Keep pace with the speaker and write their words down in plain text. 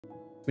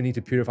we need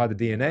to purify the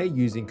DNA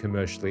using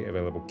commercially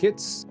available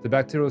kits. The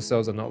bacterial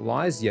cells are not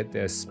lysed, yet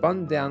they're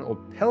spun down or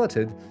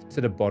pelleted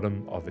to the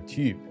bottom of a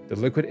tube. The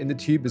liquid in the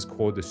tube is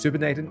called the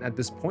supernatant at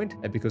this point,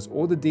 and because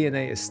all the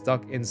DNA is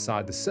stuck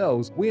inside the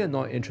cells, we are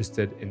not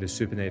interested in the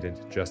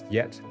supernatant just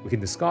yet. We can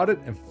discard it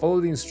and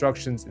follow the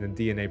instructions in the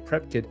DNA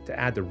prep kit to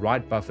add the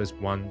right buffers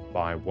one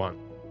by one.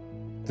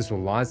 This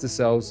will lyse the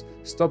cells,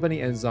 stop any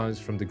enzymes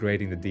from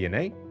degrading the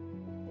DNA,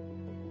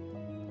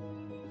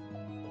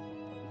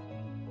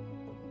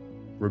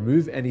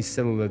 remove any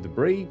cellular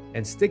debris,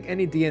 and stick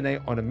any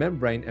DNA on a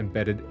membrane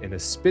embedded in a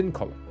spin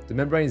column. The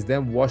membrane is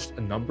then washed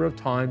a number of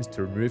times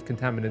to remove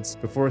contaminants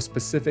before a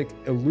specific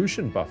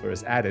elution buffer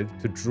is added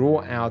to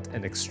draw out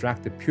and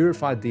extract the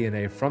purified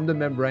DNA from the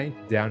membrane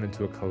down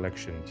into a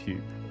collection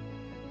tube.